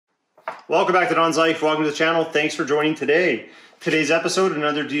Welcome back to Don's Life. Welcome to the channel. Thanks for joining today. Today's episode,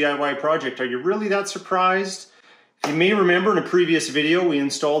 another DIY project. Are you really that surprised? If you may remember in a previous video, we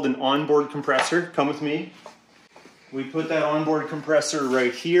installed an onboard compressor. Come with me. We put that onboard compressor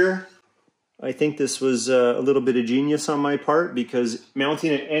right here. I think this was a little bit of genius on my part because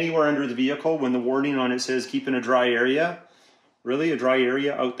mounting it anywhere under the vehicle when the warning on it says keep in a dry area, really a dry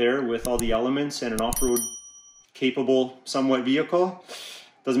area out there with all the elements and an off-road capable somewhat vehicle,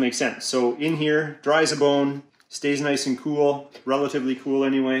 doesn't make sense. So in here, dry as a bone, stays nice and cool, relatively cool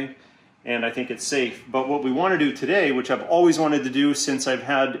anyway, and I think it's safe. But what we want to do today, which I've always wanted to do since I've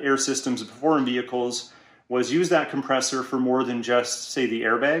had air systems before in vehicles, was use that compressor for more than just, say, the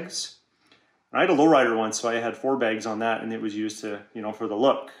airbags. I had a lowrider once, so I had 4 bags on that, and it was used to, for the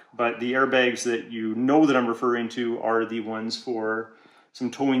look. But the airbags that you know that I'm referring to are the ones for some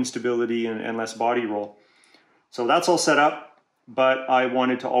towing stability and less body roll. So that's all set up. But I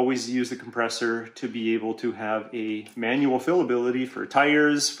wanted to always use the compressor to be able to have a manual fill ability for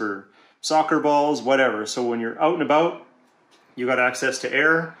tires, for soccer balls, whatever. So when you're out and about, you got access to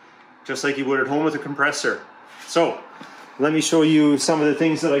air, just like you would at home with a compressor. So let me show you some of the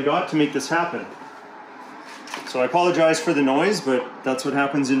things that I got to make this happen. So I apologize for the noise, but that's what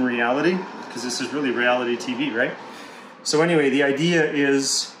happens in reality, because this is really reality TV, right? So anyway, the idea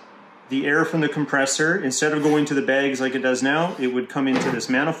is the air from the compressor, instead of going to the bags like it does now, it would come into this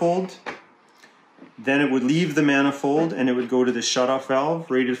manifold. Then it would leave the manifold and it would go to the shutoff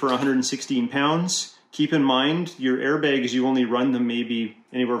valve, rated for 116 pounds. Keep in mind, your airbags, you only run them maybe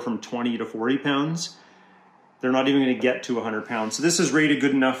anywhere from 20 to 40 pounds. They're not even going to get to 100 pounds. So this is rated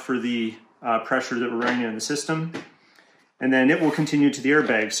good enough for the pressure that we're running in the system. And then it will continue to the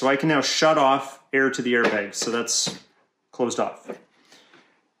airbags. So I can now shut off air to the airbags. So that's closed off.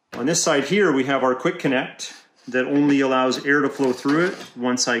 On this side here, we have our quick connect that only allows air to flow through it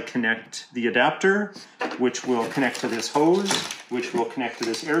once I connect the adapter, which will connect to this hose, which will connect to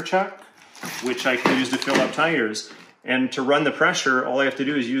this air chuck, which I can use to fill up tires. And to run the pressure, all I have to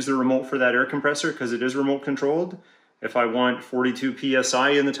do is use the remote for that air compressor because it is remote controlled. If I want 42 PSI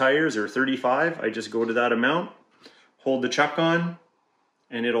in the tires or 35, I just go to that amount, hold the chuck on,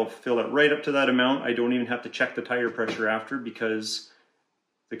 and it'll fill it right up to that amount. I don't even have to check the tire pressure after because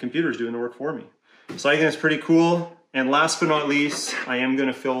the computer's doing the work for me. So I think that's pretty cool. And last but not least, I am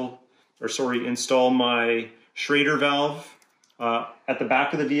going to install my Schrader valve at the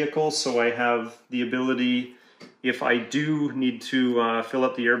back of the vehicle, so I have the ability, if I do need to fill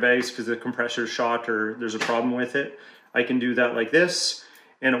up the airbags because the compressor's shot or there's a problem with it, I can do that like this,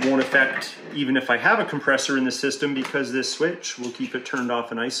 and it won't affect even if I have a compressor in the system because this switch will keep it turned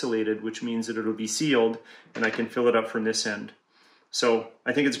off and isolated, which means that it'll be sealed and I can fill it up from this end. So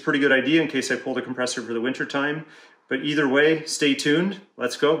I think it's a pretty good idea in case I pull the compressor for the winter time. But either way, stay tuned.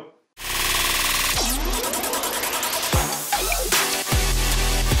 Let's go.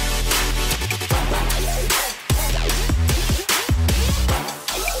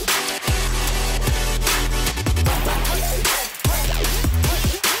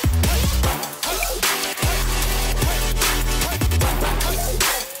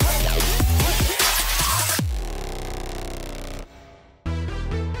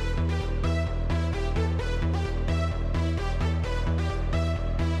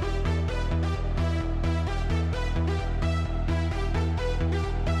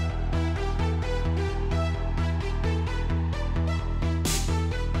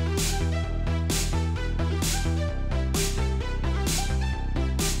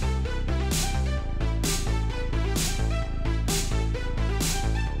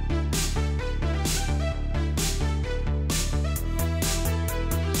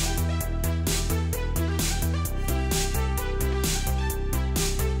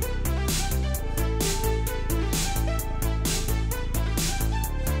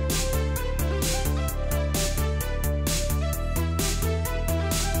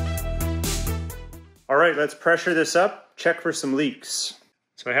 All right, let's pressure this up, check for some leaks.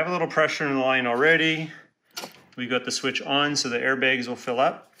 So I have a little pressure in the line already. We got the switch on so the airbags will fill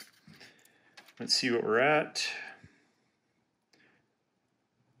up. Let's see what we're at.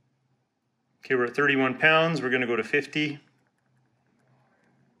 Okay, we're at 31 pounds. We're gonna go to 50.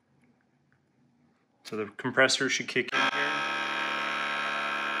 So the compressor should kick in here.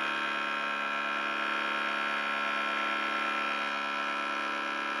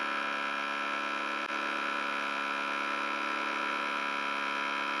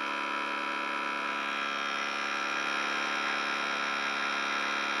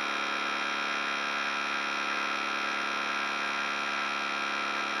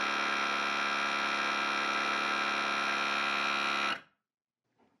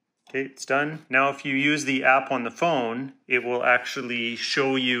 Okay, it's done. Now if you use the app on the phone, it will actually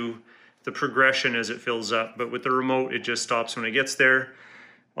show you the progression as it fills up. But with the remote, it just stops when it gets there.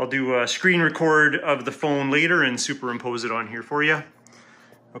 I'll do a screen record of the phone later and superimpose it on here for you.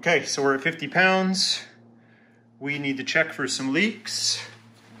 Okay, so we're at 50 pounds. We need to check for some leaks.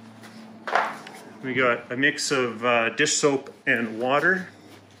 We got a mix of dish soap and water.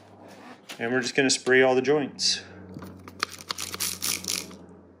 And we're just gonna spray all the joints.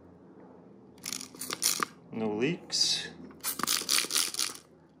 No leaks.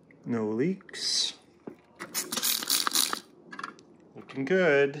 No leaks. Looking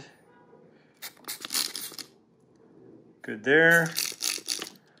good. Good there.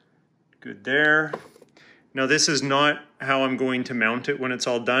 Good there. Now this is not how I'm going to mount it when it's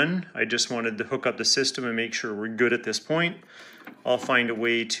all done. I just wanted to hook up the system and make sure we're good at this point. I'll find a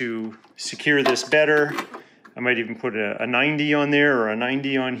way to secure this better. I might even put a 90 on there or a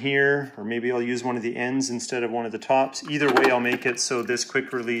 90 on here, or maybe I'll use one of the ends instead of one of the tops. Either way, I'll make it so this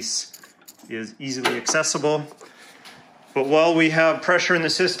quick release is easily accessible. But while we have pressure in the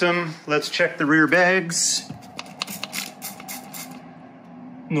system, let's check the rear bags.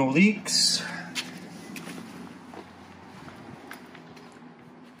 No leaks.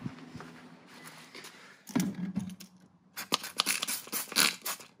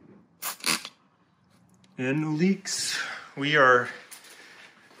 And no leaks. We are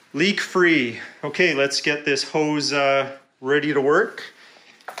leak-free. Okay, let's get this hose ready to work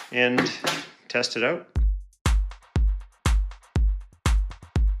and test it out.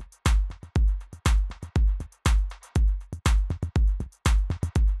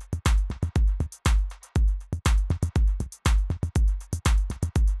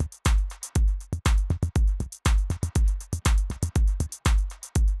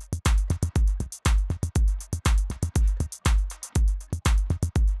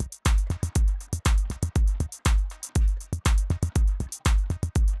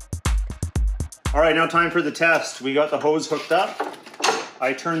 All right, now time for the test. We got the hose hooked up.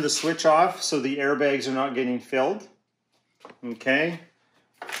 I turned the switch off so the airbags are not getting filled. Okay.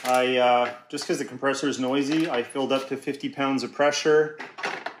 Just because the compressor is noisy, I filled up to 50 pounds of pressure.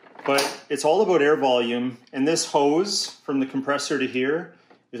 But it's all about air volume, and this hose from the compressor to here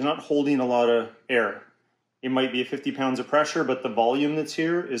is not holding a lot of air. It might be 50 pounds of pressure, but the volume that's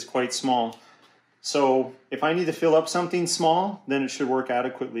here is quite small. So if I need to fill up something small, then it should work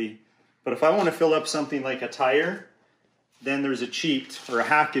adequately. But if I want to fill up something like a tire, then there's a cheat, or a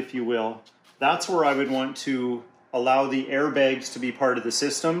hack if you will. That's where I would want to allow the airbags to be part of the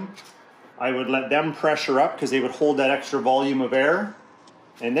system. I would let them pressure up because they would hold that extra volume of air.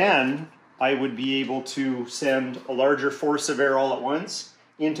 And then I would be able to send a larger force of air all at once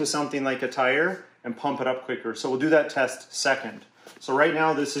into something like a tire and pump it up quicker. So we'll do that test second. So right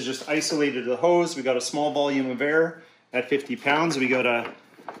now this is just isolated to the hose. We got a small volume of air at 50 pounds. We got a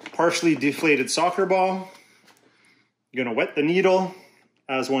partially deflated soccer ball. You're gonna wet the needle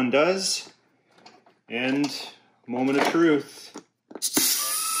as one does, and moment of truth.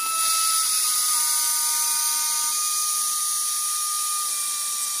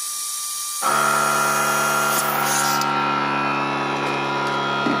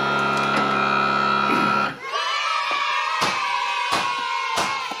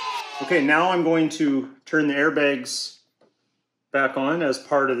 Okay, now I'm going to turn the airbags back on as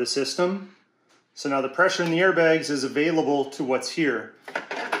part of the system. So now the pressure in the airbags is available to what's here.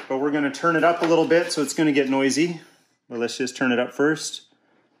 But we're going to turn it up a little bit, so it's going to get noisy. Well, let's just turn it up first.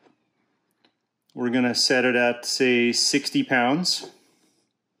 We're going to set it at, say, 60 pounds.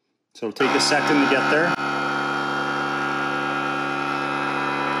 So it'll take a second to get there.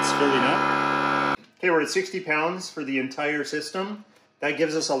 It's filling up. Okay, we're at 60 pounds for the entire system. That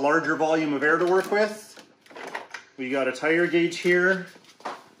gives us a larger volume of air to work with. We got a tire gauge here.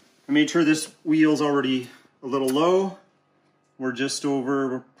 I made sure this wheel's already a little low. We're just over,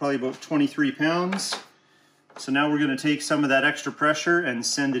 we're probably about 23 pounds. So now we're going to take some of that extra pressure and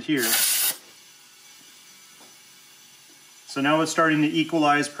send it here. So now it's starting to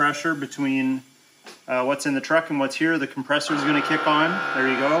equalize pressure between what's in the truck and what's here. The compressor is going to kick on. There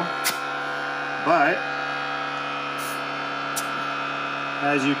you go. But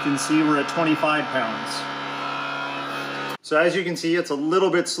as you can see, we're at 25 pounds. So as you can see, it's a little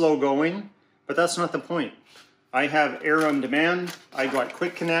bit slow going, but that's not the point. I have air on demand. I got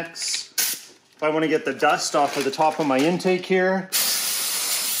quick connects. If I want to get the dust off of the top of my intake here,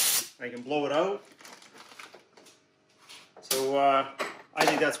 I can blow it out. So I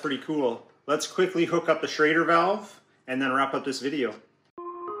think that's pretty cool. Let's quickly hook up the Schrader valve and then wrap up this video.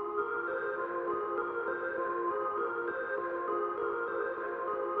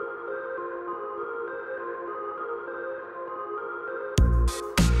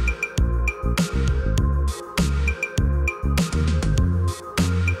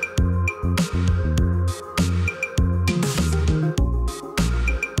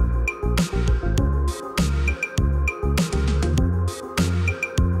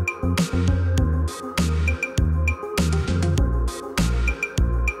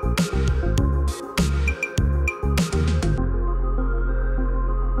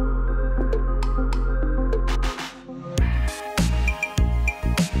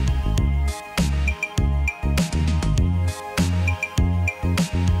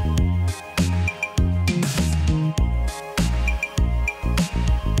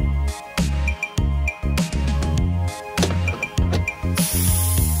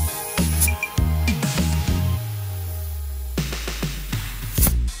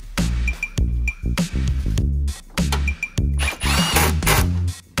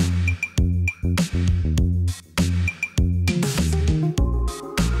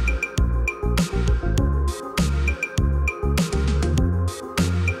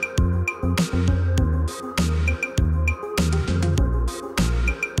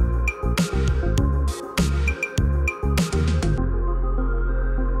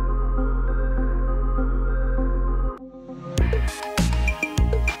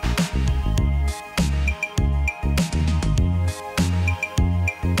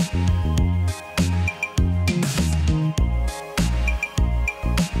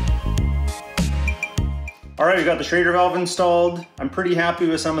 All right, we got the Schrader valve installed. I'm pretty happy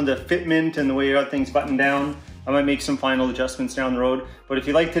with some of the fitment and the way I got things buttoned down. I might make some final adjustments down the road. But if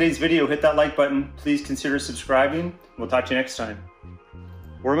you like today's video, hit that like button. Please consider subscribing. We'll talk to you next time.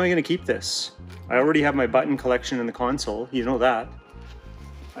 Where am I gonna keep this? I already have my button collection in the console. You know that.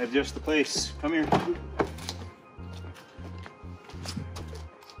 I adjust the place. Come here.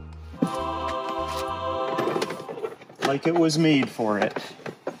 Like it was made for it.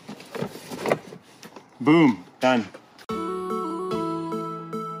 Boom, done.